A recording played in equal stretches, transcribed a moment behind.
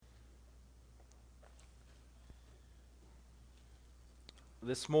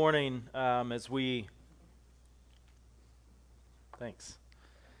This morning, as we thanks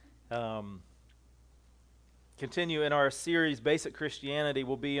um, continue in our series, Basic Christianity,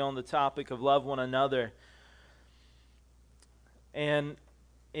 will be on the topic of love one another. And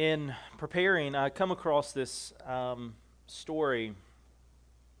in preparing, I come across this story,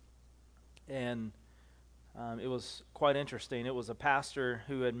 and it was quite interesting. It was a pastor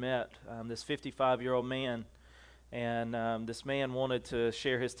who had met this 55-year-old man. And this man wanted to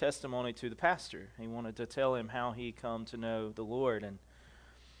share his testimony to the pastor. He wanted to tell him how he come to know the Lord. And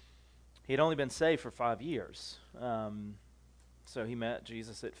he had only been saved for 5 years. So he met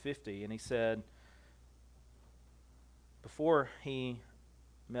Jesus at 50. And he said before he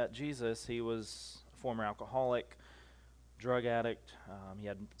met Jesus, he was a former alcoholic, drug addict. He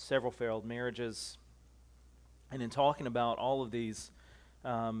had several failed marriages. And in talking about all of these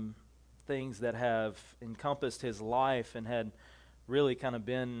things that have encompassed his life and had really kind of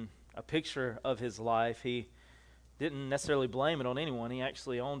been a picture of his life, he didn't necessarily blame it on anyone. He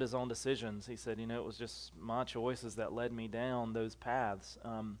actually owned his own decisions. He said, it was just my choices that led me down those paths.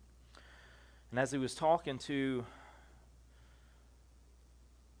 And as he was talking to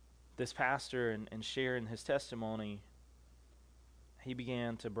this pastor and sharing his testimony, he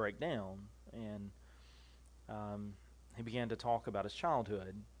began to break down, and he began to talk about his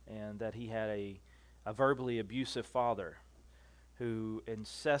childhood, and that he had a verbally abusive father who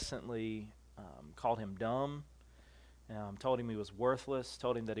incessantly called him dumb, told him he was worthless,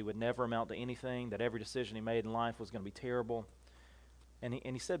 told him that he would never amount to anything, that every decision he made in life was going to be terrible. And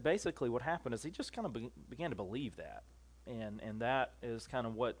he said basically what happened is he just kind of began to believe that. And that is kind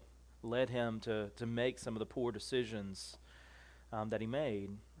of what led him to make some of the poor decisions that he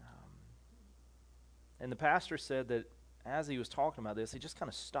made. And the pastor said that as he was talking about this, he just kind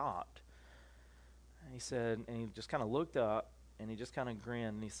of stopped. And he said, and he just kind of looked up, and he just kind of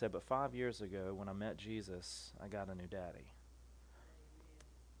grinned, and he said, but 5 years ago when I met Jesus, I got a new daddy.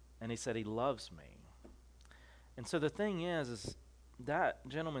 And he said he loves me. And so the thing is that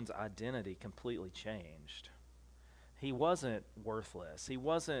gentleman's identity completely changed. He wasn't worthless. He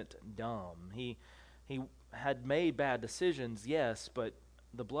wasn't dumb. He had made bad decisions, yes, but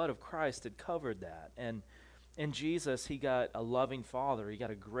the blood of Christ had covered that. And in Jesus, he got a loving father, he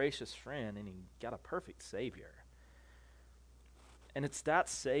got a gracious friend, and he got a perfect Savior. And it's that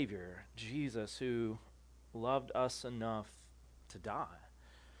Savior, Jesus, who loved us enough to die.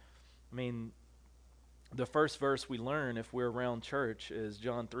 I mean, the first verse we learn if we're around church is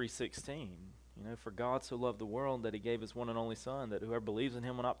John 3:16. For God so loved the world that he gave his one and only Son, that whoever believes in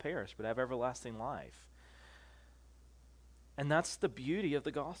him will not perish, but have everlasting life. And that's the beauty of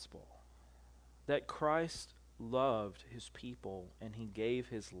the gospel, that Christ loved his people and he gave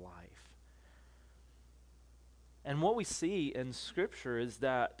his life. And what we see in Scripture is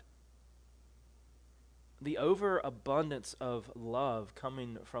that the overabundance of love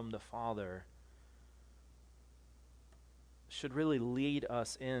coming from the Father should really lead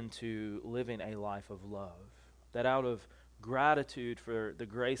us into living a life of love. That out of gratitude for the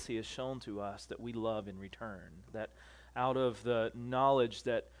grace he has shown to us, that we love in return. That out of the knowledge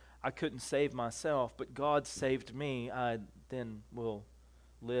that I couldn't save myself, but God saved me, I then will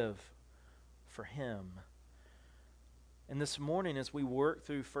live for him. And this morning, as we work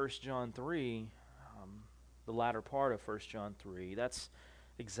through 1 John 3, the latter part of 1 John 3, that's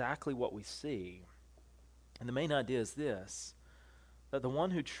exactly what we see. And the main idea is this, that the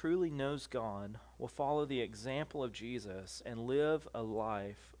one who truly knows God will follow the example of Jesus and live a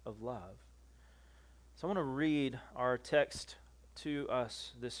life of love. So I want to read our text to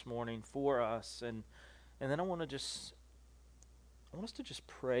us this morning, for us, and then I want us to just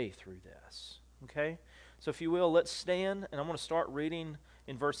pray through this, okay? So if you will, let's stand, and I'm going to start reading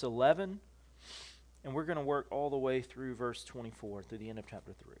in verse 11, and we're going to work all the way through verse 24, through the end of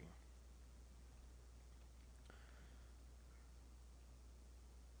chapter 3.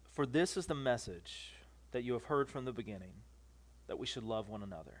 For this is the message that you have heard from the beginning, that we should love one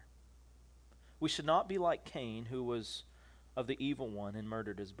another. We should not be like Cain, who was of the evil one and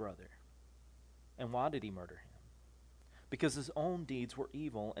murdered his brother. And why did he murder him? Because his own deeds were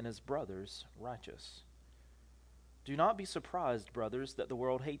evil and his brother's righteous. Do not be surprised, brothers, that the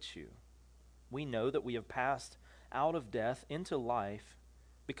world hates you. We know that we have passed out of death into life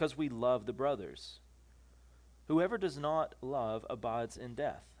because we love the brothers. Whoever does not love abides in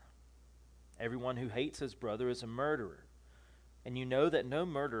death. Everyone who hates his brother is a murderer, and you know that no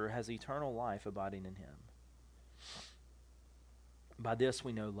murderer has eternal life abiding in him. By this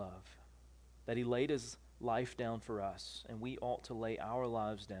we know love, that he laid his life down for us, and we ought to lay our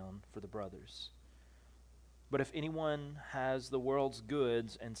lives down for the brothers. But if anyone has the world's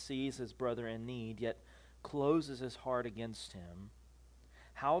goods and sees his brother in need, yet closes his heart against him,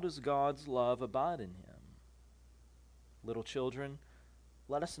 how does God's love abide in him? Little children,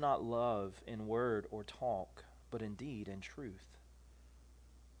 let us not love in word or talk, but in deed and truth.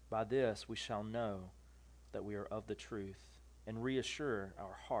 By this we shall know that we are of the truth, and reassure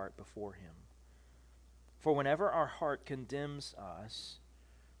our heart before him. For whenever our heart condemns us,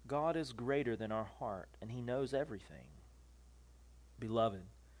 God is greater than our heart, and he knows everything. Beloved,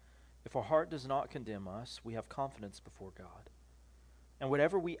 if our heart does not condemn us, we have confidence before God. And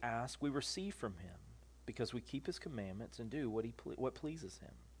whatever we ask, we receive from him, because we keep his commandments and do what pleases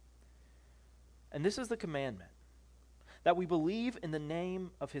him. And this is the commandment, that we believe in the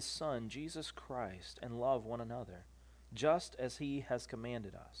name of his Son, Jesus Christ, and love one another, just as he has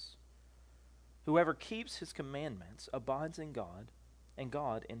commanded us. Whoever keeps his commandments abides in God, and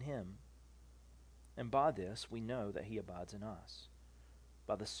God in him. And by this we know that he abides in us,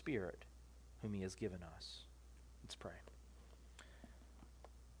 by the Spirit whom he has given us. Let's pray.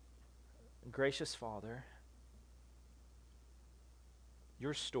 Gracious Father,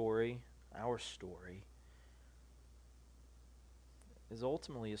 your story, our story, is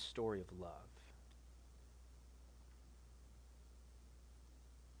ultimately a story of love.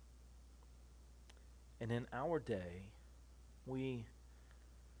 And in our day, we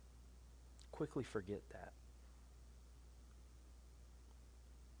quickly forget that.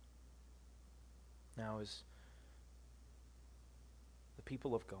 Now, as the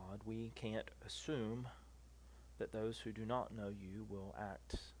people of God, we can't assume that those who do not know you will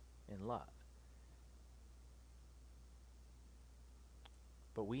act in love.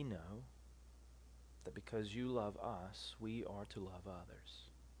 But we know that because you love us, we are to love others.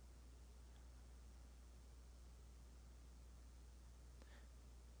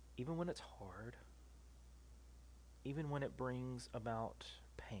 Even when it's hard, even when it brings about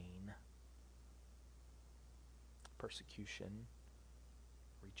pain, persecution,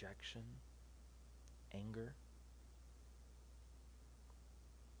 rejection, anger.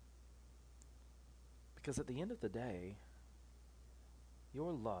 Because at the end of the day,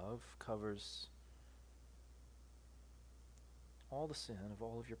 your love covers all the sin of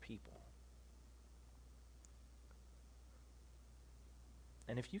all of your people.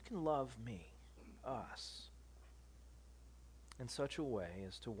 And if you can love me, us, in such a way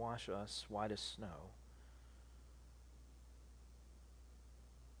as to wash us white as snow,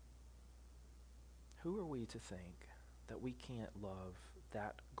 who are we to think that we can't love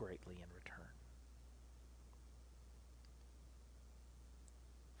that greatly in return?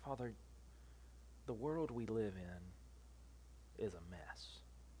 Father, the world we live in is a mess.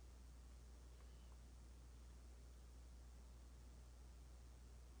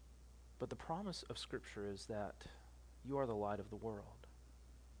 But the promise of Scripture is that you are the light of the world.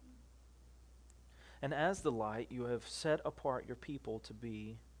 And as the light, you have set apart your people to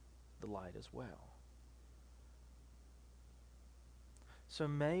be the light as well. So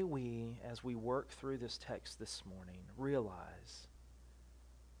may we, as we work through this text this morning, realize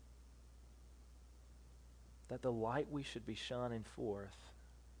that the light we should be shining forth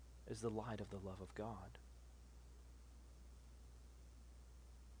is the light of the love of God,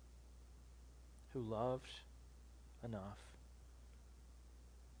 who loved enough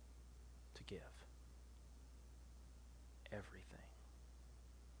to give everything.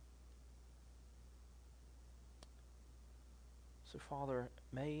 So, Father,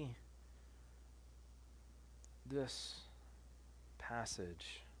 may this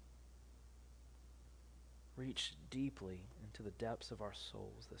passage reach deeply into the depths of our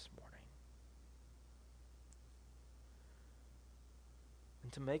souls this morning,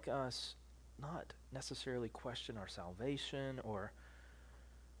 and to make us not necessarily question our salvation or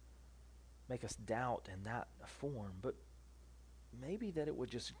make us doubt in that form, but maybe that it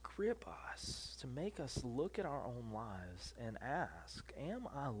would just grip us to make us look at our own lives and ask, am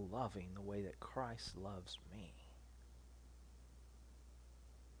I loving the way that Christ loves me?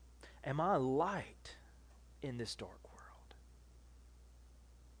 Am I light in this dark world?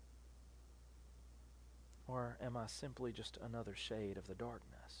 Or am I simply just another shade of the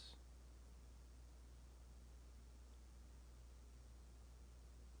darkness?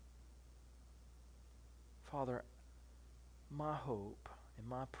 Father, my hope and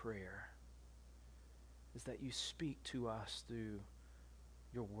my prayer is that you speak to us through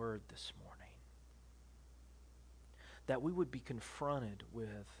your word this morning. That we would be confronted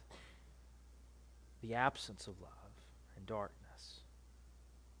with the absence of love and darkness.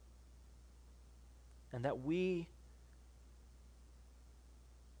 And that we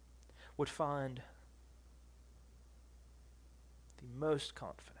would find most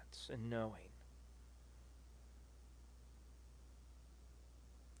confidence in knowing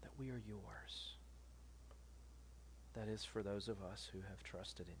that we are yours. That is for those of us who have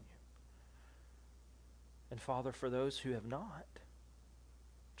trusted in you. And Father, for those who have not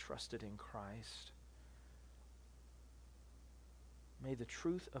trusted in Christ, may the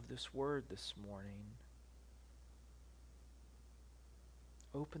truth of this word this morning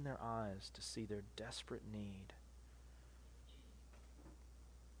open their eyes to see their desperate need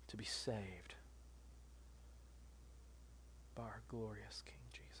to be saved by our glorious King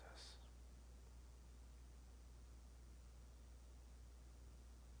Jesus.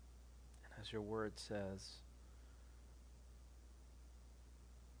 And as your word says,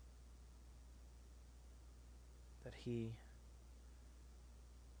 that he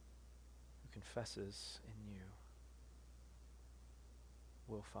who confesses in you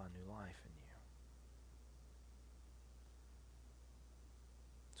will find new life in you.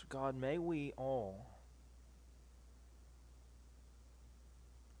 So God, may we all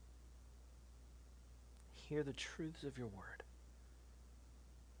hear the truths of your word.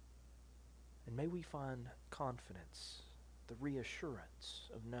 And may we find confidence, the reassurance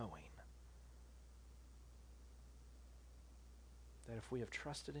of knowing that if we have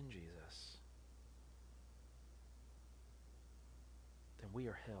trusted in Jesus, then we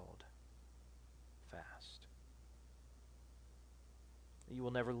are held fast. That you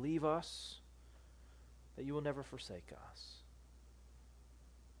will never leave us, that you will never forsake us,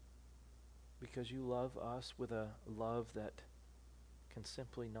 because you love us with a love that can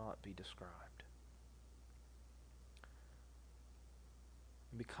simply not be described.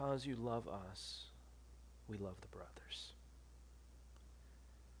 And because you love us, we love the brothers.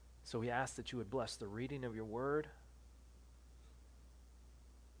 So we ask that you would bless the reading of your word,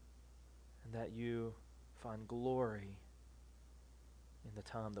 and that you find glory in the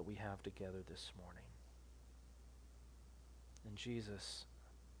time that we have together this morning. In Jesus'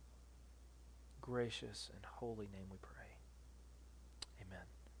 gracious and holy name we pray. Amen.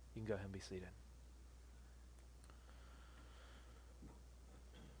 You can go ahead and be seated.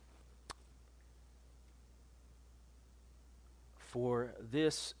 For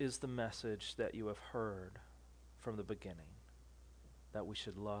this is the message that you have heard from the beginning, that we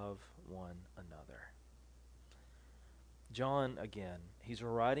should love one another. John, again, he's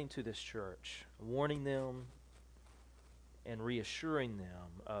writing to this church, warning them and reassuring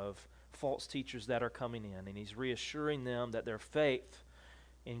them of false teachers that are coming in. And he's reassuring them that their faith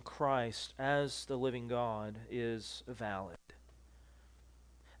in Christ as the living God is valid.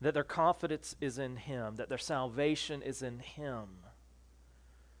 That their confidence is in him, that their salvation is in him.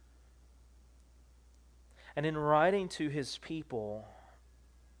 And in writing to his people,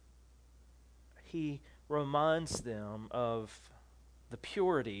 he reminds them of the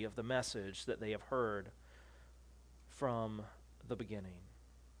purity of the message that they have heard from the beginning.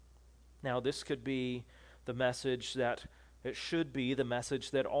 Now, this could be the message that it should be the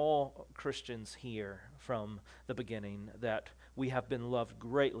message that all Christians hear from the beginning, that we have been loved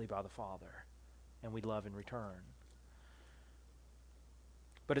greatly by the Father, and we love in return.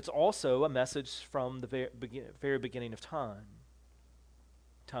 But it's also a message from the very beginning of time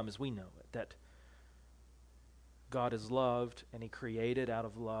as we know it, that God is loved, and he created out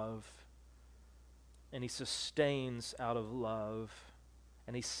of love, and he sustains out of love,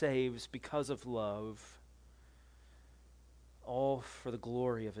 and he saves because of love, all for the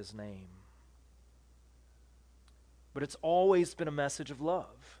glory of his name. But it's always been a message of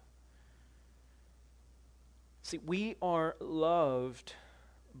love. See, we are loved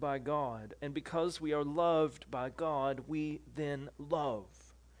by God, and because we are loved by God, we then love.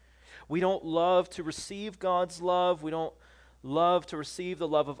 We don't love to receive God's love. We don't love to receive the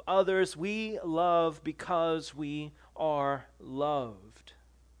love of others. We love because we are loved.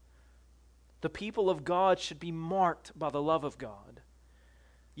 The people of God should be marked by the love of God.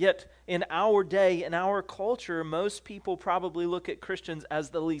 Yet in our day, in our culture, most people probably look at Christians as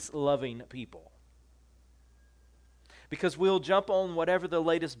the least loving people. Because we'll jump on whatever the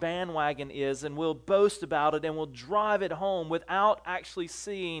latest bandwagon is, and we'll boast about it, and we'll drive it home without actually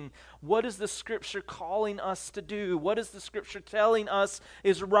seeing what is the Scripture calling us to do? What is the Scripture telling us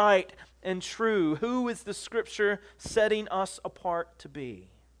is right and true? Who is the Scripture setting us apart to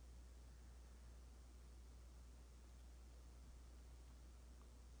be?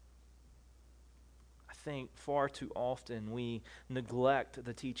 I think far too often we neglect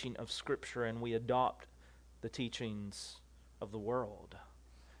the teaching of Scripture, and we adopt the teachings of the world,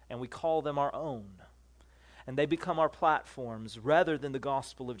 and we call them our own, and they become our platforms rather than the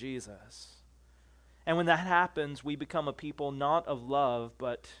gospel of Jesus. And when that happens, we become a people not of love,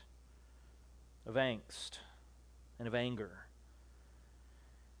 but of angst and of anger.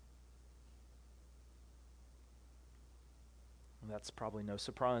 And that's probably no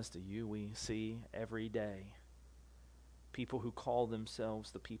surprise to you. We see every day people who call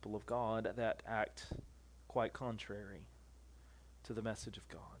themselves the people of God that act quite contrary to the message of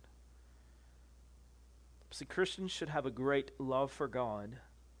God. See, Christians should have a great love for God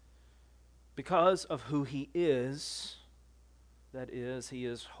because of who He is. That is, He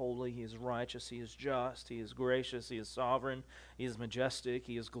is holy, He is righteous, He is just, He is gracious, He is sovereign, He is majestic,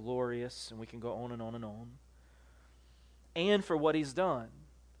 He is glorious, and we can go on and on and on. And for what He's done.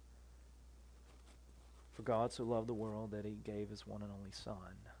 For God so loved the world that He gave His one and only Son.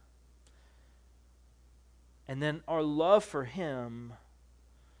 And then our love for Him,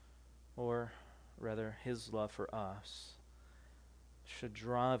 or rather His love for us, should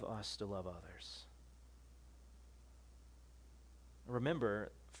drive us to love others.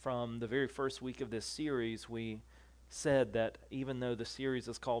 Remember, from the very first week of this series, we said that even though the series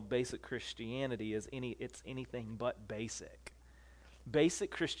is called Basic Christianity, it's anything but basic.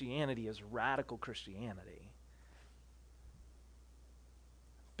 Basic Christianity is radical Christianity.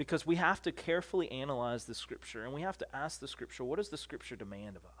 Because we have to carefully analyze the Scripture, and we have to ask the Scripture, what does the Scripture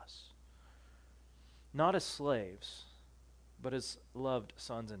demand of us? Not as slaves, but as loved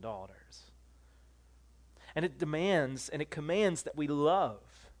sons and daughters. And it demands and it commands that we love.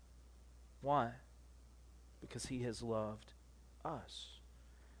 Why? Because He has loved us.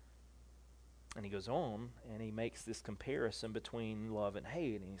 And he goes on and he makes this comparison between love and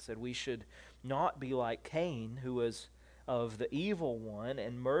hate. And he said we should not be like Cain, who was of the evil one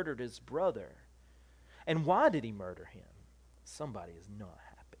and murdered his brother. And why did he murder him? Somebody is not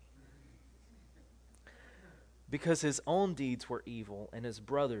happy. Because his own deeds were evil and his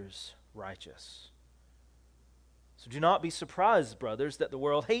brother's righteous. So do not be surprised, brothers, that the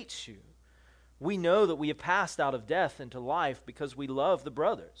world hates you. We know that we have passed out of death into life because we love the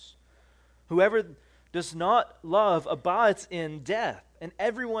brothers. Whoever does not love abides in death, and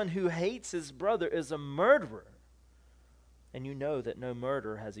everyone who hates his brother is a murderer. And you know that no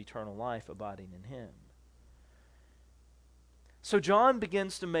murderer has eternal life abiding in him. So John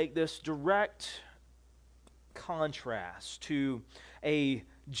begins to make this direct contrast to a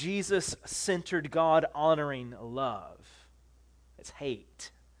Jesus-centered, God-honoring love. It's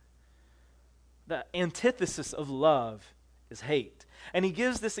hate. The antithesis of love is hate. And he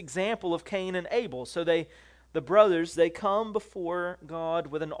gives this example of Cain and Abel. So the brothers, they come before God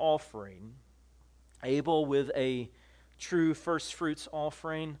with an offering. Abel with a true first fruits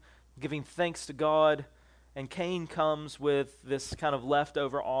offering, giving thanks to God. And Cain comes with this kind of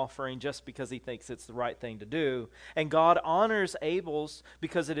leftover offering just because he thinks it's the right thing to do. And God honors Abel's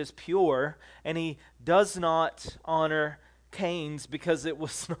because it is pure, and he does not honor Cain's because it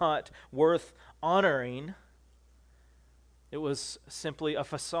was not worth honoring. It was simply a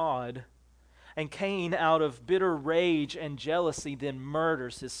facade. And Cain, out of bitter rage and jealousy, then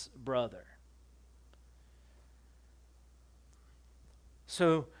murders his brother.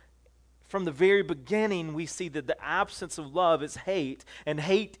 So, from the very beginning, we see that the absence of love is hate, and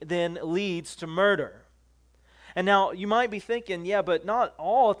hate then leads to murder. And now, you might be thinking, yeah, but not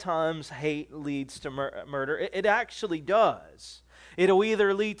all times hate leads to murder. It actually does. It'll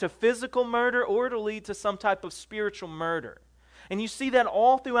either lead to physical murder or it'll lead to some type of spiritual murder. And you see that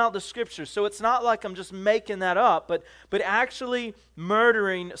all throughout the Scriptures. So it's not like I'm just making that up, but actually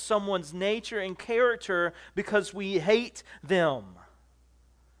murdering someone's nature and character because we hate them.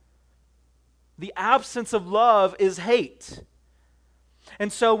 The absence of love is hate.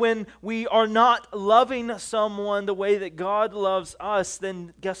 And so when we are not loving someone the way that God loves us,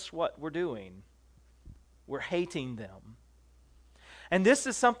 then guess what we're doing? We're hating them. And this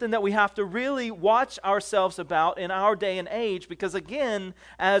is something that we have to really watch ourselves about in our day and age, because again,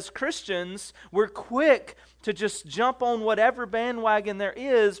 as Christians, we're quick to just jump on whatever bandwagon there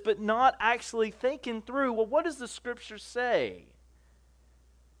is, but not actually thinking through, well, what does the Scripture say?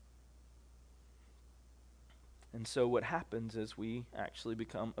 And so what happens is we actually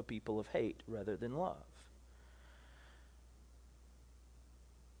become a people of hate rather than love.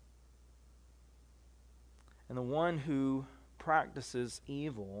 And the one who practices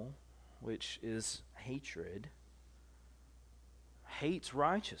evil, which is hatred, hates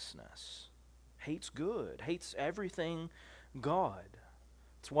righteousness, hates good, hates everything God.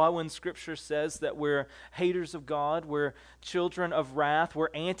 It's why when Scripture says that we're haters of God, we're children of wrath, we're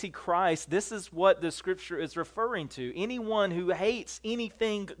antichrist, this is what the Scripture is referring to. Anyone who hates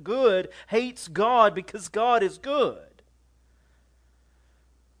anything good hates God because God is good.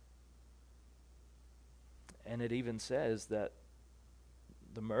 And it even says that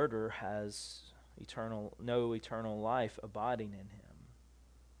the murderer has no eternal life abiding in him.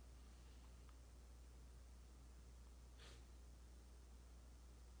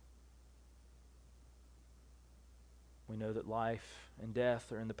 We know that life and death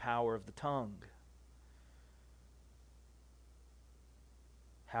are in the power of the tongue.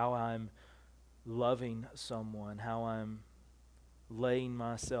 How I'm loving someone, how I'm laying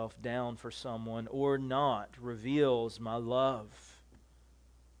myself down for someone or not, reveals my love.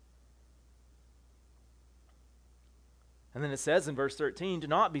 And then it says in verse 13, do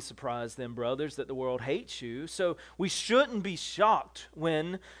not be surprised then, brothers, that the world hates you. So we shouldn't be shocked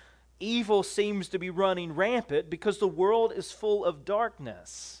when evil seems to be running rampant, because the world is full of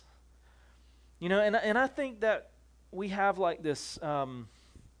darkness. You know, and I think that we have like this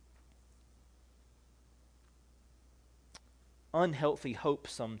unhealthy hope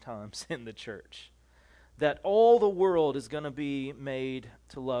sometimes in the church that all the world is going to be made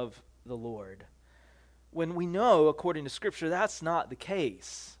to love the Lord, when we know, according to Scripture, that's not the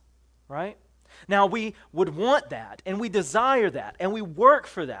case, right? Now, we would want that, and we desire that, and we work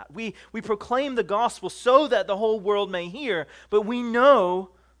for that. We proclaim the gospel so that the whole world may hear, but we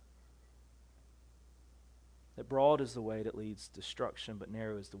know that broad is the way that leads to destruction, but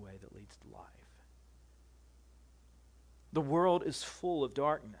narrow is the way that leads to life. The world is full of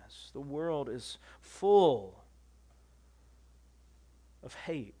darkness. The world is full of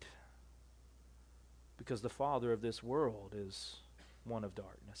hate, because the father of this world is one of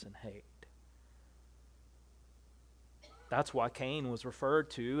darkness and hate. That's why Cain was referred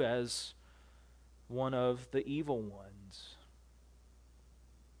to as one of the evil ones,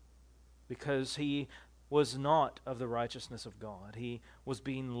 because he was not of the righteousness of God. He was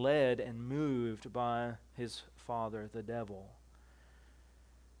being led and moved by his father, the devil.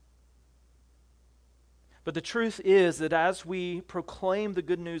 But the truth is that as we proclaim the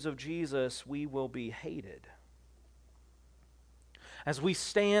good news of Jesus, we will be hated. As we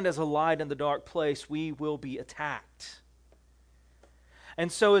stand as a light in the dark place, we will be attacked.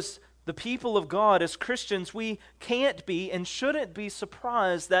 And so as the people of God, as Christians, we can't be and shouldn't be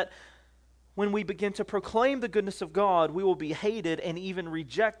surprised that when we begin to proclaim the goodness of God, we will be hated and even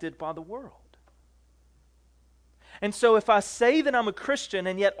rejected by the world. And so if I say that I'm a Christian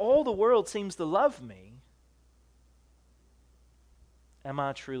and yet all the world seems to love me, am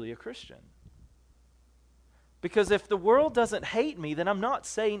I truly a Christian? Because if the world doesn't hate me, then I'm not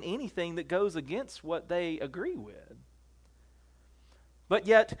saying anything that goes against what they agree with. But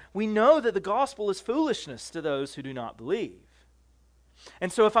yet, we know that the gospel is foolishness to those who do not believe.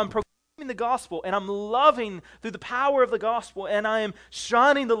 And so if I'm proclaiming the gospel and I'm loving through the power of the gospel and I am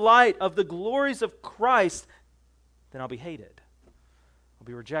shining the light of the glories of Christ, then I'll be hated. I'll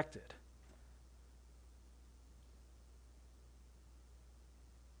be rejected.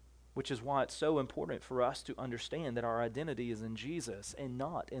 Which is why it's so important for us to understand that our identity is in Jesus and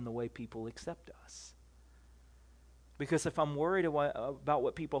not in the way people accept us. Because if I'm worried about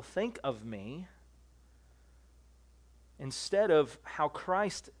what people think of me, instead of how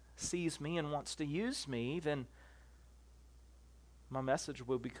Christ sees me and wants to use me, then my message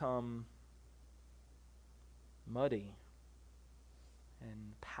will become muddy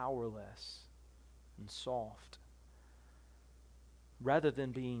and powerless and soft, rather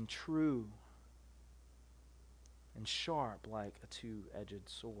than being true and sharp like a two-edged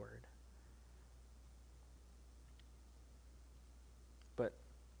sword. But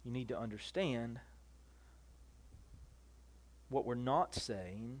you need to understand, what we're not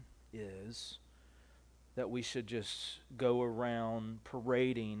saying is that we should just go around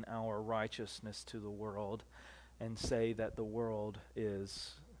parading our righteousness to the world and say that the world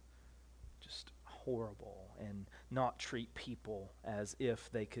is just horrible and not treat people as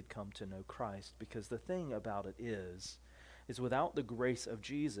if they could come to know Christ. Because the thing about it is without the grace of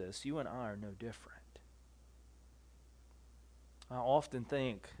Jesus, you and I are no different. I often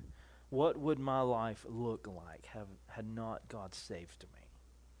think, what would my life look like had not God saved me?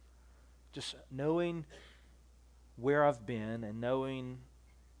 Just knowing where I've been and knowing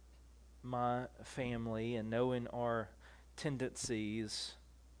my family and knowing our tendencies,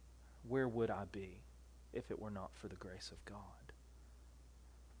 where would I be if it were not for the grace of God?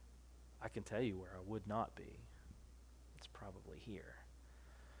 I can tell you where I would not be. It's probably here.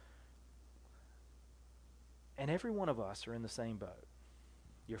 And every one of us are in the same boat.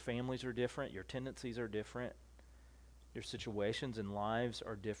 Your families are different. Your tendencies are different. Your situations and lives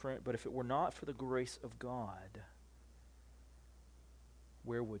are different. But if it were not for the grace of God,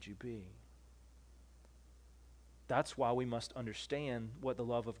 where would you be? That's why we must understand what the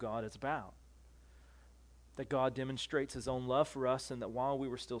love of God is about. that God demonstrates his own love for us, and that while we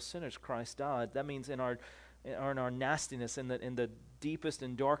were still sinners, Christ died. That means in our nastiness, in the deepest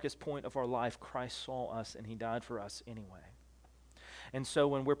and darkest point of our life, Christ saw us and he died for us anyway. And so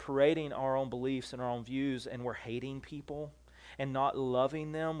when we're parading our own beliefs and our own views and we're hating people and not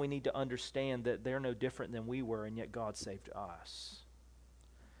loving them, we need to understand that they're no different than we were, and yet God saved us.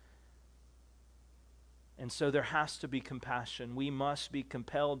 And so there has to be compassion. We must be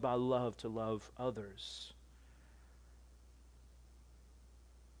compelled by love to love others.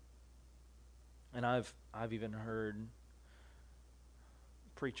 And I've even heard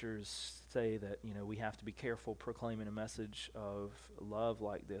preachers say that, we have to be careful proclaiming a message of love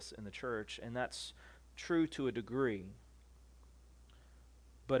like this in the church, and that's true to a degree.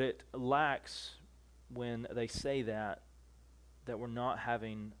 But it lacks when they say that we're not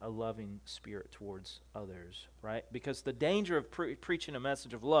having a loving spirit towards others, right? Because the danger of preaching a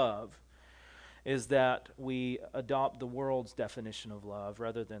message of love is that we adopt the world's definition of love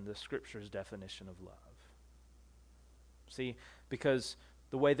rather than the Scripture's definition of love. See, because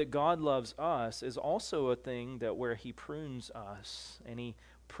the way that God loves us is also a thing that where he prunes us and he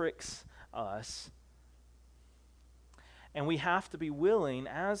pricks us. And we have to be willing,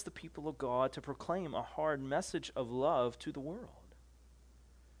 as the people of God, to proclaim a hard message of love to the world.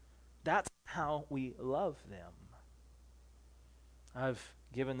 That's how we love them. I've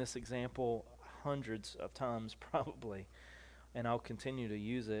given this example hundreds of times probably, and I'll continue to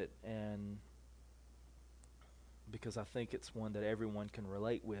use it, and because I think it's one that everyone can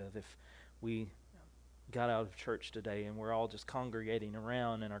relate with. If we got out of church today and we're all just congregating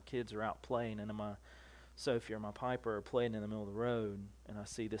around and our kids are out playing, and my Sophie or my Piper are playing in the middle of the road, and I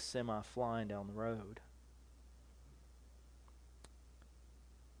see this semi flying down the road,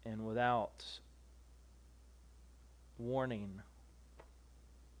 and without warning,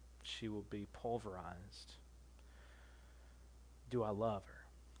 she will be pulverized. Do I love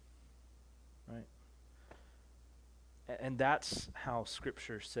her? Right? And that's how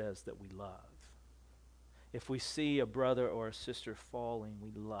Scripture says that we love. If we see a brother or a sister falling,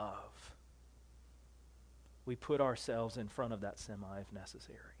 we love. We put ourselves in front of that semi if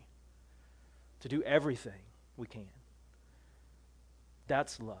necessary to do everything we can.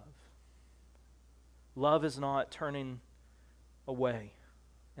 That's love. Love is not turning away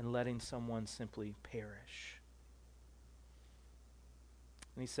and letting someone simply perish.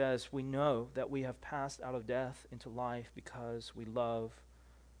 And he says, we know that we have passed out of death into life because we love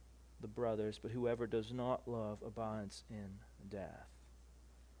the brothers, but whoever does not love abides in death.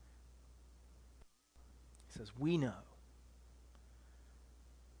 He says, we know.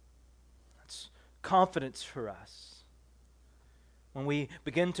 That's confidence for us. When we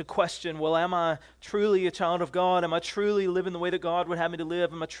begin to question, well, am I truly a child of God? Am I truly living the way that God would have me to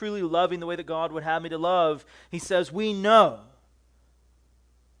live? Am I truly loving the way that God would have me to love? He says, we know.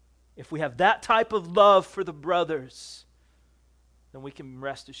 If we have that type of love for the brothers, then we can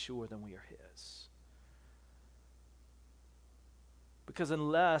rest assured that we are His. Because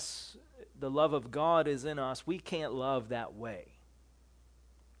unless the love of God is in us, we can't love that way.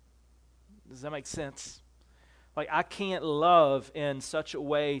 Does that make sense? Like, I can't love in such a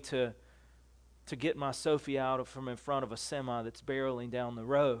way to get my Sophie out from in front of a semi that's barreling down the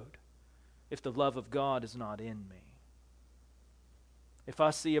road if the love of God is not in me. If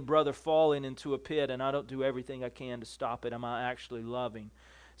I see a brother falling into a pit and I don't do everything I can to stop it, am I actually loving?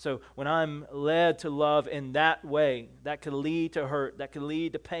 So when I'm led to love in that way, that could lead to hurt, that could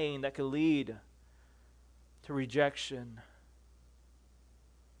lead to pain, that could lead to rejection.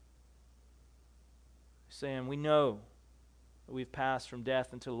 Saying we know that we've passed from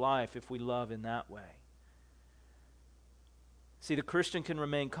death into life if we love in that way. See, the Christian can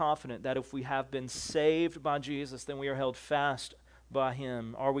remain confident that if we have been saved by Jesus, then we are held fast by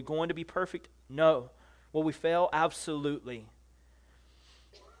Him. Are we going to be perfect? No. Will we fail? Absolutely.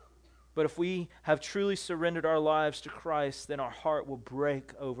 But if we have truly surrendered our lives to Christ, then our heart will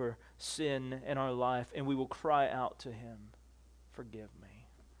break over sin in our life, and we will cry out to Him, forgive me.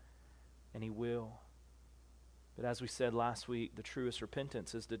 And He will. But as we said last week, the truest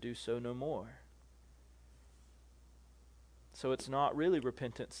repentance is to do so no more. So it's not really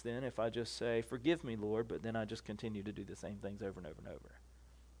repentance then if I just say, forgive me, Lord, but then I just continue to do the same things over and over and over.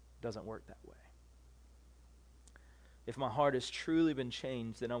 It doesn't work that way. If my heart has truly been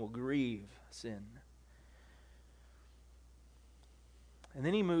changed, then I will grieve sin. And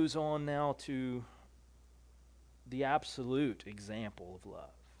then he moves on now to the absolute example of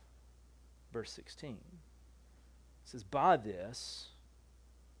love. Verse 16. It says, by this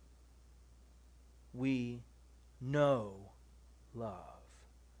we know love,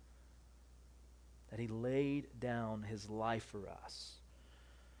 that He laid down His life for us.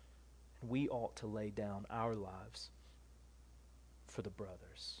 And we ought to lay down our lives for the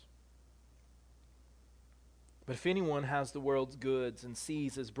brothers. But if anyone has the world's goods and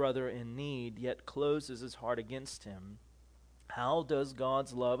sees his brother in need, yet closes his heart against him, how does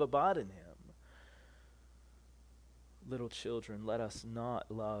God's love abide in him? Little children, let us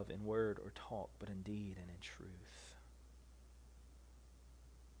not love in word or talk, but in deed and in truth.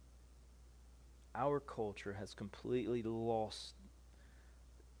 Our culture has completely lost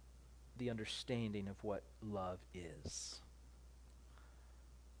the understanding of what love is.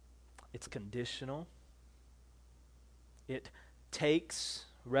 It's conditional. It takes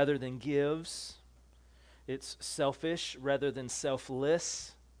rather than gives. It's selfish rather than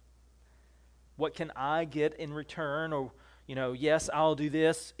selfless. What can I get in return? Or, yes, I'll do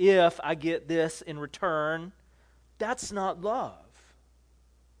this if I get this in return. That's not love.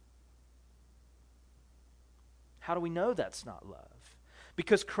 How do we know that's not love?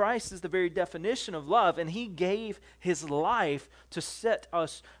 Because Christ is the very definition of love, and He gave His life to set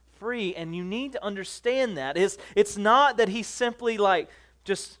us free. And you need to understand that. It's not that He simply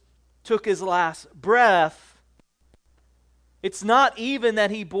just took His last breath. It's not even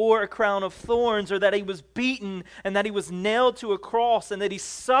that He bore a crown of thorns, or that He was beaten and that He was nailed to a cross and that He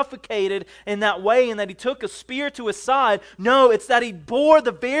suffocated in that way and that He took a spear to His side. No, it's that He bore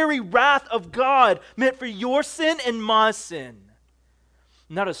the very wrath of God meant for your sin and my sin.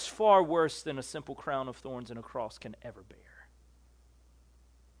 And that is far worse than a simple crown of thorns and a cross can ever bear.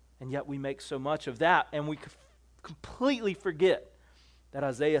 And yet we make so much of that, and we completely forget that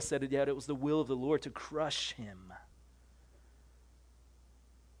Isaiah said it, yet it was the will of the Lord to crush Him.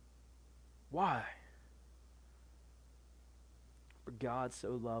 Why? For God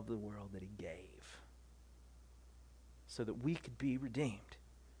so loved the world that He gave, so that we could be redeemed.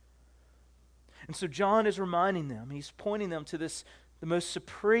 And so John is reminding them, he's pointing them to the most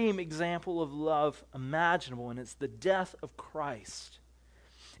supreme example of love imaginable, and it's the death of Christ.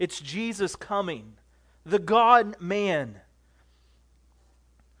 It's Jesus coming, the God-man.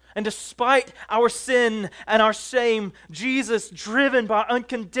 And despite our sin and our shame, Jesus, driven by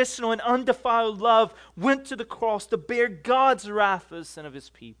unconditional and undefiled love, went to the cross to bear God's wrath for the sin of His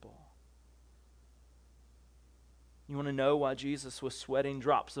people. You want to know why Jesus was sweating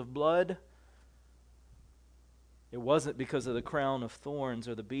drops of blood? It wasn't because of the crown of thorns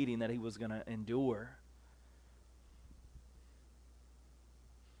or the beating that He was going to endure.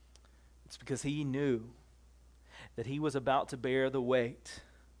 It's because He knew that He was about to bear the weight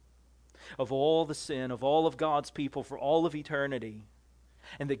of all the sin of all of God's people for all of eternity,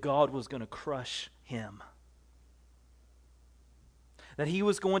 and that God was going to crush Him. That He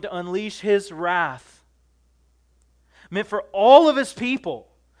was going to unleash His wrath, meant for all of His people,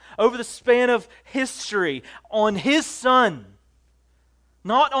 over the span of history, on His Son.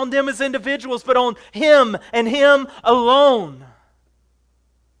 Not on them as individuals, but on Him and Him alone.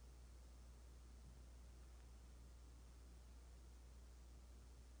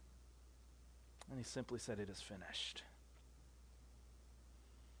 And He simply said, "It is finished."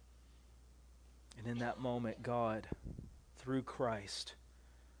 And in that moment, God, through Christ,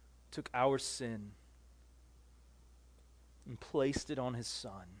 took our sin and placed it on His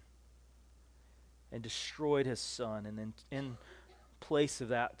Son and destroyed His Son, and then in place of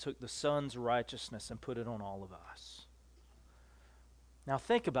that took the Son's righteousness and put it on all of us. Now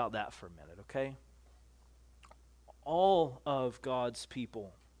think about that for a minute, okay? All of God's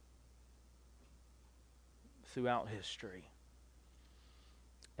people throughout history,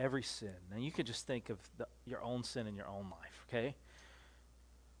 every sin. Now you could just think of your own sin in your own life, okay?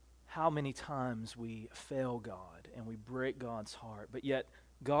 How many times we fail God and we break God's heart, but yet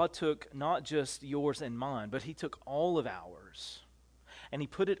God took not just yours and mine, but He took all of ours and He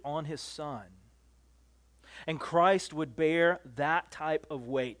put it on His Son. And Christ would bear that type of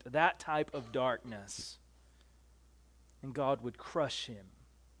weight, that type of darkness, and God would crush Him.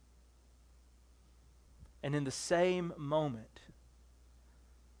 And in the same moment,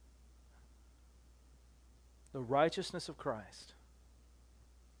 the righteousness of Christ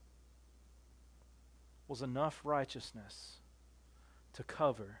was enough righteousness to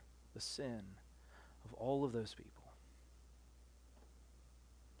cover the sin of all of those people.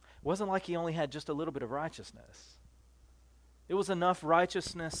 It wasn't like He only had just a little bit of righteousness. It was enough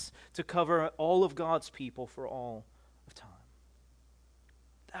righteousness to cover all of God's people for all of time.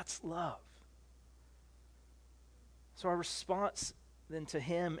 That's love. So our response then to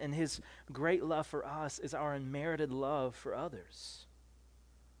Him and His great love for us is our unmerited love for others.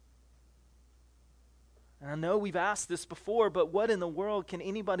 And I know we've asked this before, but what in the world can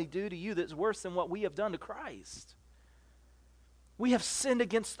anybody do to you that's worse than what we have done to Christ? We have sinned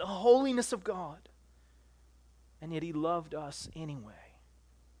against the holiness of God, and yet He loved us anyway.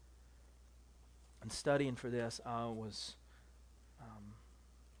 And studying for this, I was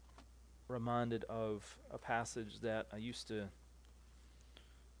reminded of a passage that I used to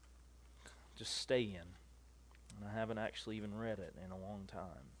just stay in, and I haven't actually even read it in a long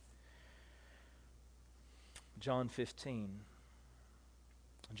time. John 15.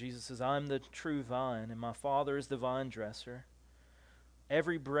 Jesus says, I am the true vine, and my Father is the vine dresser.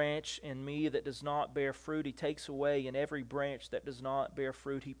 Every branch in me that does not bear fruit, He takes away, and every branch that does not bear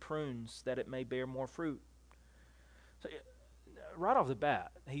fruit, He prunes, that it may bear more fruit. So, right off the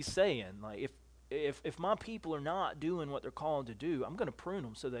bat, He's saying, like, if my people are not doing what they're called to do, I'm going to prune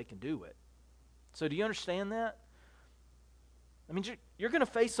them so they can do it. So do you understand that? I mean, you're going to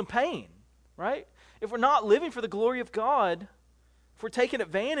face some pain, right? If we're not living for the glory of God, if we're taking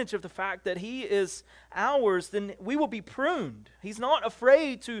advantage of the fact that He is ours, then we will be pruned. He's not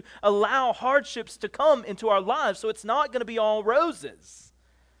afraid to allow hardships to come into our lives, so it's not going to be all roses,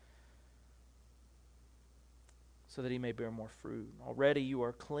 so that He may bear more fruit. Already you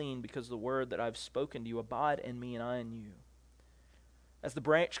are clean because the word that I've spoken to you. Abide in me and I in you. As the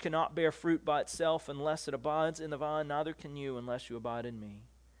branch cannot bear fruit by itself unless it abides in the vine, neither can you unless you abide in me.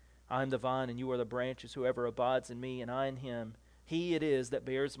 I am the vine and you are the branches. Whoever abides in me and I in him, he it is that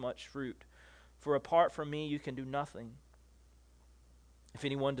bears much fruit. For apart from me you can do nothing. If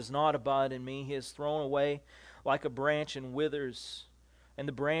anyone does not abide in me, he is thrown away like a branch and withers, and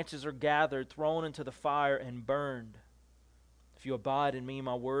the branches are gathered, thrown into the fire, and burned. If you abide in me,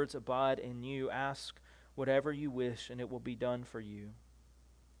 my words abide in you. Ask whatever you wish, and it will be done for you.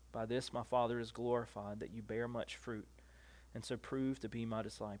 By this my Father is glorified, that you bear much fruit, and so prove to be my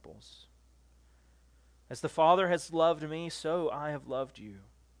disciples. As the Father has loved me, so I have loved you.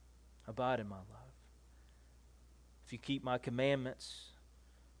 Abide in my love. If you keep my commandments,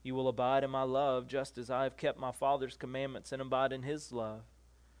 you will abide in my love, just as I have kept my Father's commandments and abide in His love.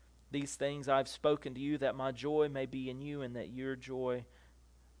 These things I have spoken to you, that my joy may be in you, and that your joy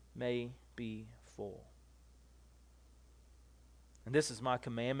may be full. And this is my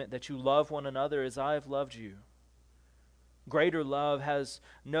commandment, that you love one another as I have loved you. Greater love has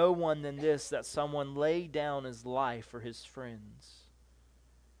no one than this, that someone lay down his life for his friends.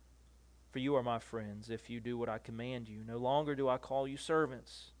 For you are my friends, if you do what I command you. No longer do I call you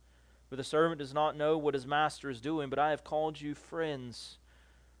servants, for the servant does not know what his master is doing, but I have called you friends.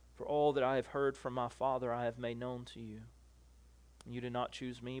 For all that I have heard from my Father I have made known to you. You did not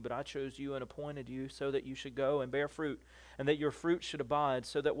choose me, but I chose you and appointed you so that you should go and bear fruit, and that your fruit should abide,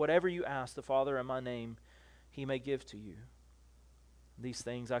 so that whatever you ask the Father in my name, He may give to you. These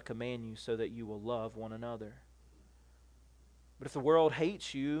things I command you, so that you will love one another. But if the world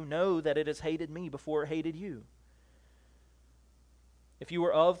hates you, know that it has hated me before it hated you. If you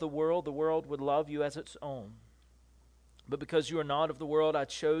were of the world would love you as its own. But because you are not of the world, I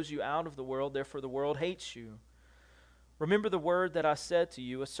chose you out of the world, therefore the world hates you. Remember the word that I said to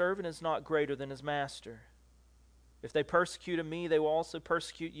you, a servant is not greater than his master. If they persecuted me, they will also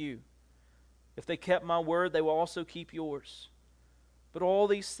persecute you. If they kept my word, they will also keep yours. But all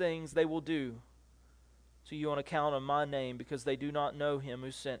these things they will do to you on account of my name, because they do not know him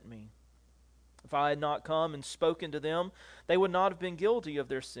who sent me. If I had not come and spoken to them, they would not have been guilty of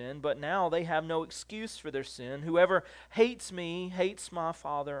their sin, but now they have no excuse for their sin. Whoever hates me hates my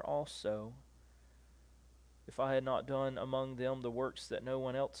Father also. If I had not done among them the works that no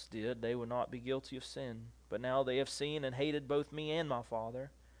one else did, they would not be guilty of sin. But now they have seen and hated both me and my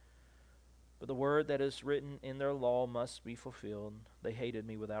Father. But the word that is written in their law must be fulfilled. They hated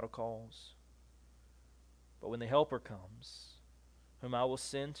me without a cause. But when the Helper comes, whom I will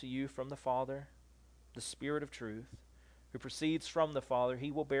send to you from the Father, the Spirit of truth, who proceeds from the Father,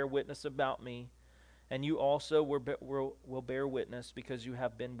 He will bear witness about me, and you also will bear witness, because you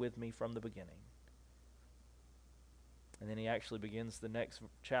have been with me from the beginning. And then he actually begins the next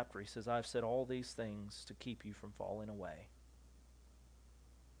chapter. He says, I've said all these things to keep you from falling away.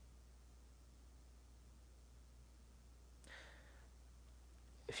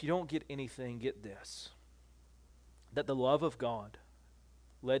 If you don't get anything, get this: that the love of God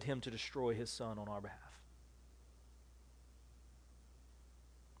led Him to destroy His Son on our behalf.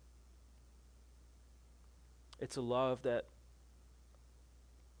 It's a love that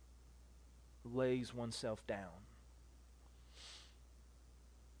lays oneself down.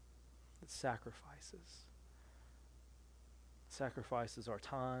 It sacrifices our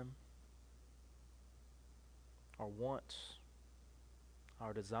time, our wants,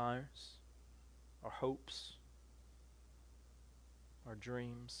 our desires, our hopes, our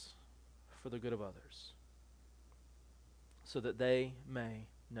dreams for the good of others, so that they may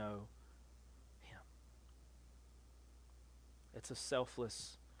know Him. It's a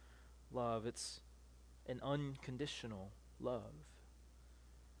selfless love. It's an unconditional love.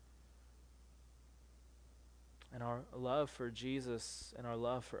 And our love for Jesus and our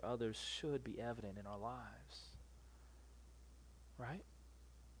love for others should be evident in our lives. Right?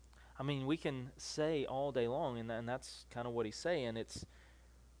 I mean, we can say all day long, and that's kind of what he's saying. It's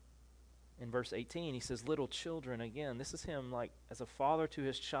in verse 18, he says, little children, again, this is him like as a father to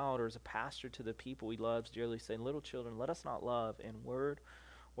his child or as a pastor to the people he loves dearly, saying, little children, let us not love in word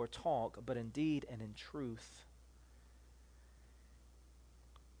or talk, but in deed and in truth.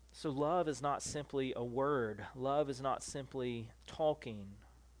 So love is not simply a word. Love is not simply talking.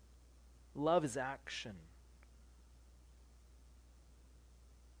 Love is action.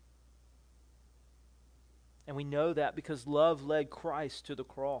 And we know that because love led Christ to the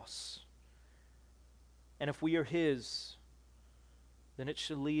cross. And if we are His, then it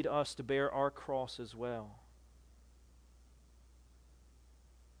should lead us to bear our cross as well.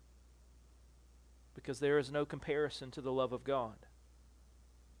 Because there is no comparison to the love of God.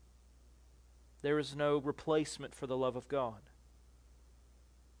 There is no replacement for the love of God.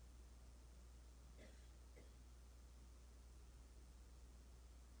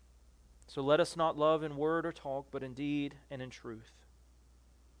 So let us not love in word or talk, but in deed and in truth.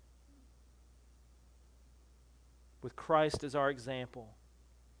 With Christ as our example,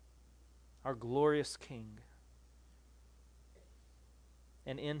 our glorious King.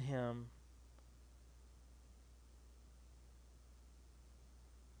 And in Him,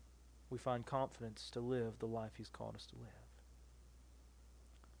 we find confidence to live the life He's called us to live.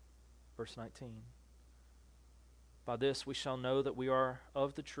 Verse 19. By this we shall know that we are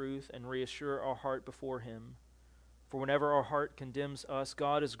of the truth and reassure our heart before Him. For whenever our heart condemns us,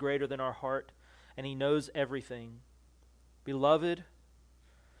 God is greater than our heart, and He knows everything. Beloved,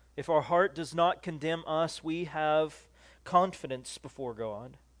 if our heart does not condemn us, we have confidence before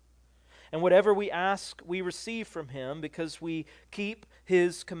God. And whatever we ask, we receive from Him, because we keep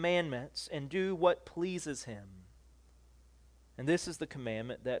His commandments and do what pleases Him. And this is the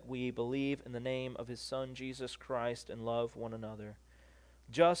commandment, that we believe in the name of His Son, Jesus Christ, and love one another,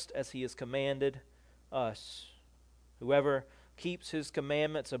 just as He has commanded us. Whoever keeps His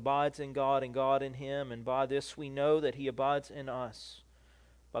commandments abides in God, and God in him, and by this we know that He abides in us,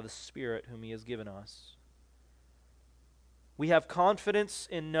 by the Spirit whom He has given us. We have confidence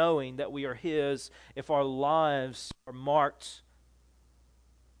in knowing that we are His if our lives are marked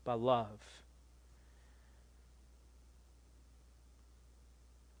by love.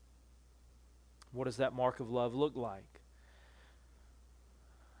 What does that mark of love look like?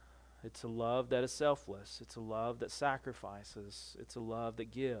 It's a love that is selfless. It's a love that sacrifices. It's a love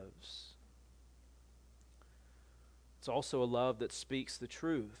that gives. It's also a love that speaks the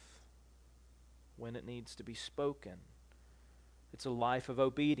truth when it needs to be spoken. It's a life of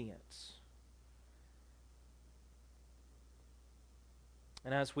obedience.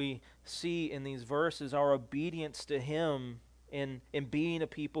 And as we see in these verses, our obedience to Him in being a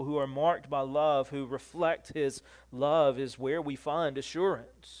people who are marked by love, who reflect His love, is where we find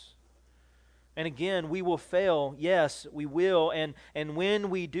assurance. And again, we will fail. Yes, we will. And when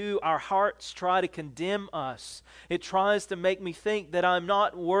we do, our hearts try to condemn us. It tries to make me think that I'm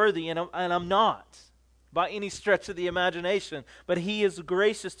not worthy, and I'm not by any stretch of the imagination. But He is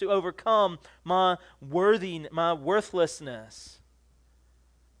gracious to overcome my worthlessness.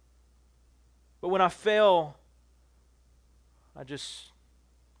 But when I fail, I just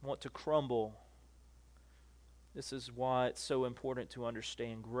want to crumble. This is why it's so important to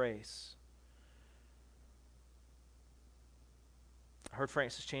understand grace. I heard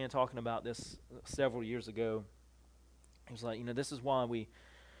Francis Chan talking about this several years ago. He was like, this is why we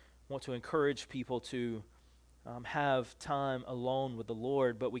want to encourage people to have time alone with the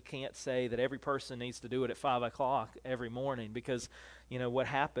Lord, but we can't say that every person needs to do it at 5 o'clock every morning, because what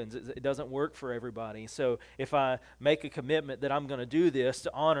happens, it doesn't work for everybody. So if I make a commitment that I'm going to do this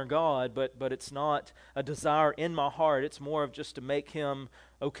to honor God, but it's not a desire in my heart, it's more of just to make Him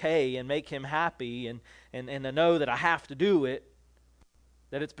okay and make Him happy, and to know that I have to do it,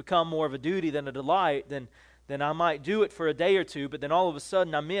 that it's become more of a duty than a delight, then I might do it for a day or two, but then all of a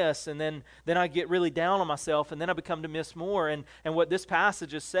sudden I miss, and then I get really down on myself, and then I become to miss more. And what this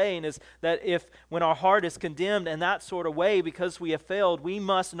passage is saying is that when our heart is condemned in that sort of way because we have failed, we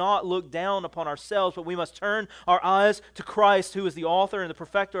must not look down upon ourselves, but we must turn our eyes to Christ, who is the author and the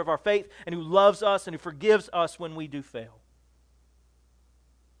perfecter of our faith, and who loves us and who forgives us when we do fail.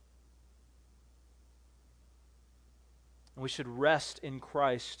 And we should rest in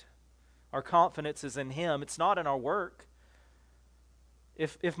Christ. Our confidence is in Him. It's not in our work.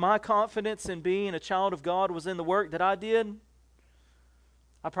 If my confidence in being a child of God was in the work that I did,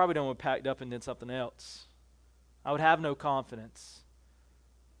 I probably don't have packed up and did something else. I would have no confidence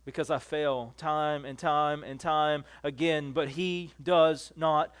because I fail time and time and time again. But He does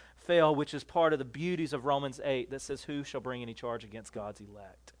not fail, which is part of the beauties of Romans 8 that says, who shall bring any charge against God's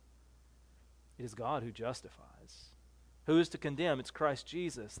elect? It is God who justifies. Who is to condemn? It's Christ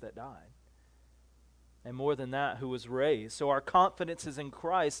Jesus that died. And more than that, who was raised. So our confidence is in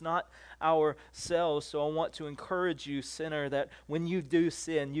Christ, not ourselves. So I want to encourage you, sinner, that when you do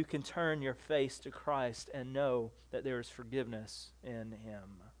sin, you can turn your face to Christ and know that there is forgiveness in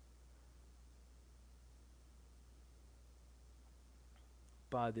Him.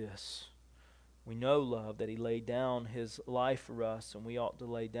 By this, we know love, that He laid down His life for us, and we ought to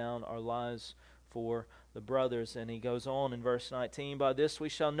lay down our lives for the brothers. And he goes on in verse 19, by this we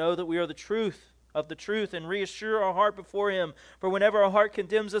shall know that we are of the truth, and reassure our heart before Him. For whenever our heart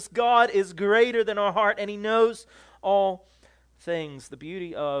condemns us, God is greater than our heart, and He knows all things. The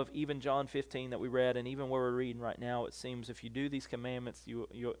beauty of even John 15 that we read, and even where we're reading right now, it seems if you do these commandments,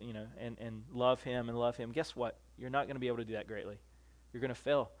 and love Him, guess what? You're not going to be able to do that greatly. You're going to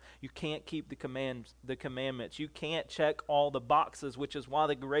fail. You can't keep the commandments. You can't check all the boxes, which is why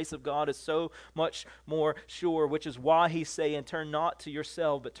the grace of God is so much more sure, which is why He's saying, turn not to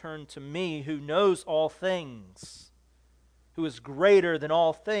yourself, but turn to me who knows all things, who is greater than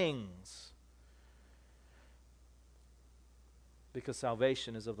all things. Because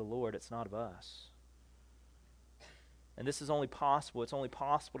salvation is of the Lord, it's not of us. And this is only possible. It's only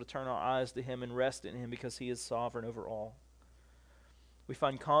possible to turn our eyes to Him and rest in Him because He is sovereign over all. We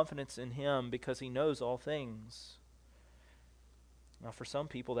find confidence in Him because He knows all things. Now, for some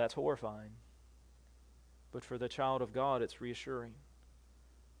people, that's horrifying. But for the child of God, it's reassuring.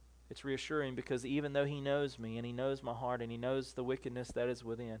 It's reassuring because even though He knows me, and He knows my heart, and He knows the wickedness that is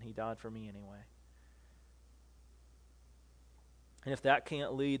within, He died for me anyway. And if that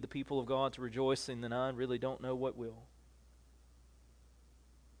can't lead the people of God to rejoicing, then I really don't know what will.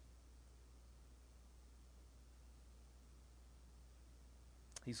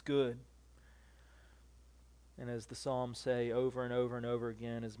 He's good. And as the Psalms say over and over and over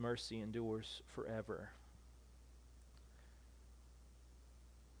again, His mercy endures forever.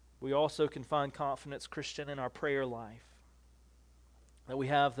 We also can find confidence, Christian, in our prayer life. That we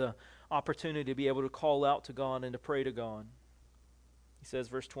have the opportunity to be able to call out to God and to pray to God. He says,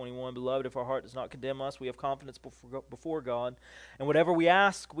 verse 21, beloved, if our heart does not condemn us, we have confidence before God. And whatever we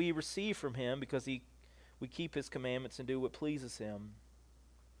ask, we receive from Him because we keep His commandments and do what pleases Him.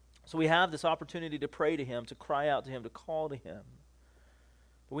 So we have this opportunity to pray to Him, to cry out to Him, to call to Him.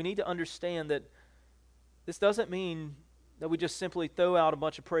 But we need to understand that this doesn't mean that we just simply throw out a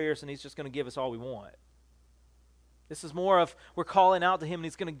bunch of prayers and He's just going to give us all we want. This is more of we're calling out to Him and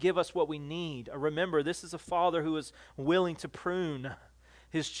He's going to give us what we need. Remember, this is a Father who is willing to prune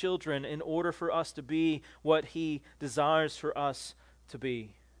His children in order for us to be what He desires for us to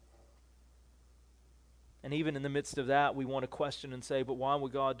be. And even in the midst of that, we want to question and say, but why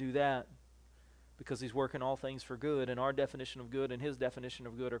would God do that? Because He's working all things for good, and our definition of good and His definition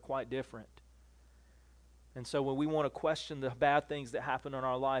of good are quite different. And so when we want to question the bad things that happen in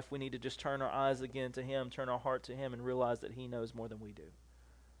our life, we need to just turn our eyes again to Him, turn our heart to Him, and realize that He knows more than we do.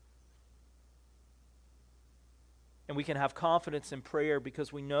 And we can have confidence in prayer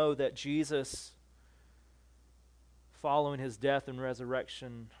because we know that Jesus, following His death and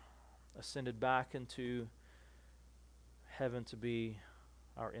resurrection, ascended back into heaven to be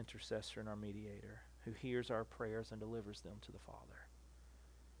our intercessor and our mediator, who hears our prayers and delivers them to the Father.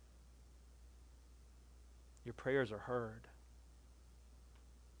 Your prayers are heard.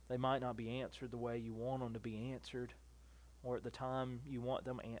 They might not be answered the way you want them to be answered or at the time you want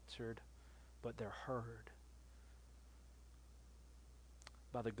them answered, but they're heard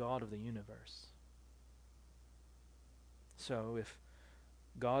by the God of the universe. So if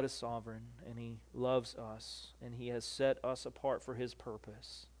God is sovereign and He loves us and He has set us apart for His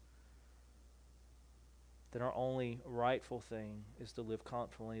purpose, then our only rightful thing is to live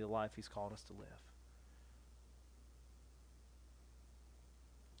confidently the life He's called us to live.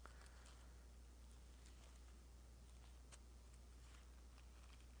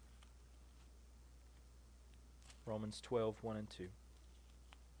 Romans 12, 1 and 2.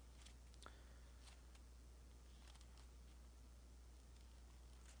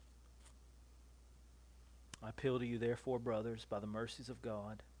 I appeal to you, therefore, brothers, by the mercies of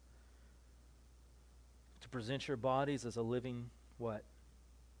God, to present your bodies as a living, what?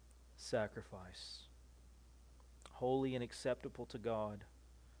 Sacrifice. holy and acceptable to God,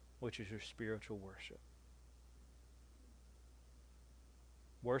 which is your spiritual worship.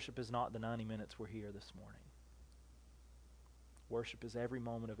 Worship is not the 90 minutes we're here this morning. Worship is every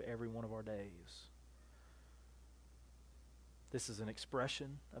moment of every one of our days. This is an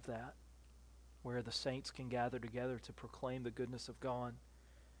expression of that, where the saints can gather together to proclaim the goodness of God.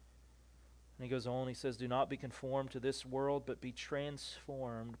 And he goes on, he says, do not be conformed to this world, but be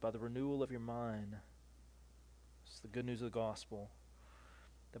transformed by the renewal of your mind. It's the good news of the gospel,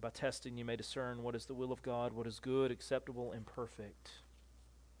 that by testing you may discern what is the will of God, what is good, acceptable, and perfect.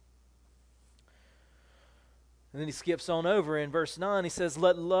 And then he skips on over in verse 9, he says,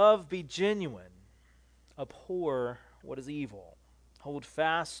 let love be genuine, abhor what is evil, hold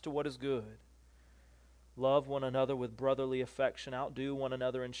fast to what is good. Love one another with brotherly affection. Outdo one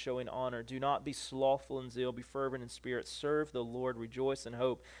another in showing honor. Do not be slothful in zeal. Be fervent in spirit. Serve the Lord. Rejoice in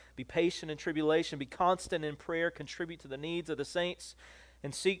hope. Be patient in tribulation. Be constant in prayer. Contribute to the needs of the saints.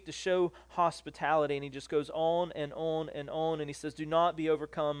 And seek to show hospitality. And he just goes on and on and on. And he says, do not be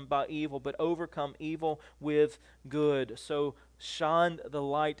overcome by evil, but overcome evil with good. So shine the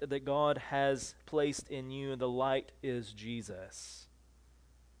light that God has placed in you. And the light is Jesus.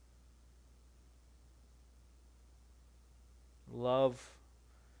 Love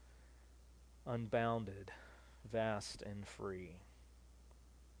unbounded, vast, and free.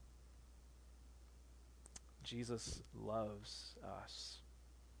 Jesus loves us,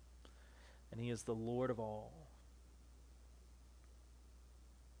 and he is the Lord of all.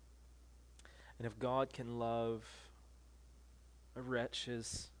 And if God can love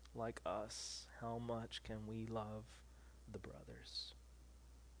wretches like us, how much can we love the brothers?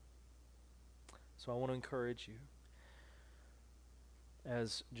 So I want to encourage you.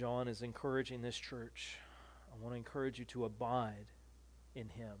 As John is encouraging this church, I want to encourage you to abide in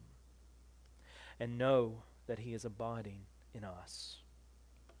him and know that he is abiding in us.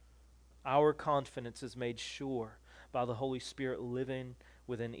 Our confidence is made sure by the Holy Spirit living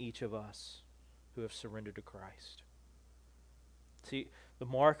within each of us who have surrendered to Christ. See, the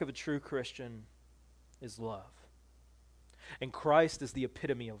mark of a true Christian is love. And Christ is the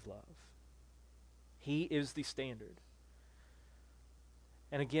epitome of love. He is the standard.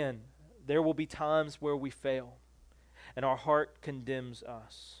 And again, there will be times where we fail and our heart condemns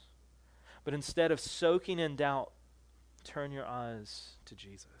us. But instead of soaking in doubt, turn your eyes to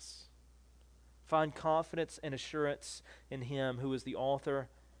Jesus. Find confidence and assurance in him who is the author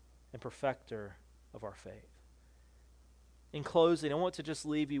and perfecter of our faith. In closing, I want to just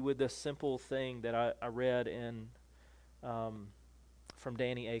leave you with this simple thing that I read in from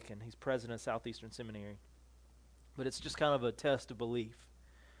Danny Aiken. He's president of Southeastern Seminary. But it's just kind of a test of belief.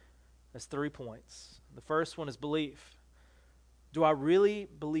 There's 3 points. The first one is belief. Do I really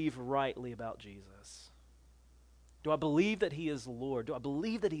believe rightly about Jesus? Do I believe that he is Lord? Do I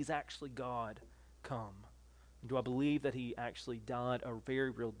believe that he's actually God come? Do I believe that he actually died a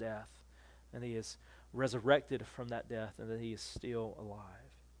very real death and he is resurrected from that death and that he is still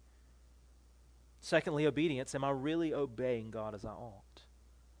alive? Secondly, obedience. Am I really obeying God as I ought?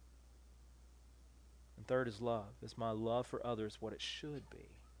 And third is love. Is my love for others what it should be?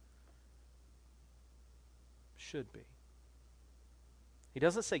 Should be. He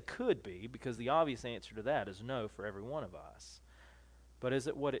doesn't say could be, because the obvious answer to that is no for every one of us. But is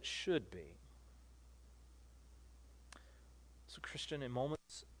it what it should be? So, Christian, in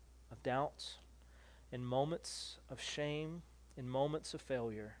moments of doubt, in moments of shame, in moments of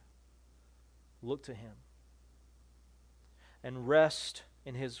failure, look to him and rest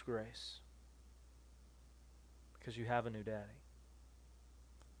in his grace, because you have a new daddy.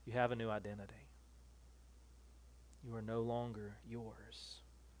 You have a new identity. You are no longer yours.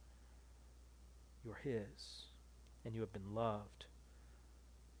 You're his, and you have been loved.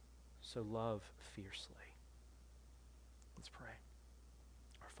 So love fiercely. Let's pray.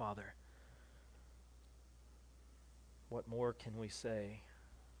 Our Father, what more can we say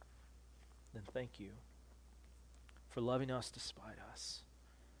than thank you for loving us despite us?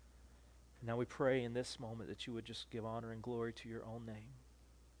 And now we pray in this moment that you would just give honor and glory to your own name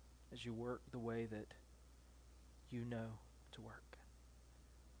as you work the way that you know to work.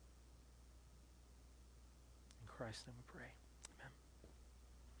 In Christ's name we pray.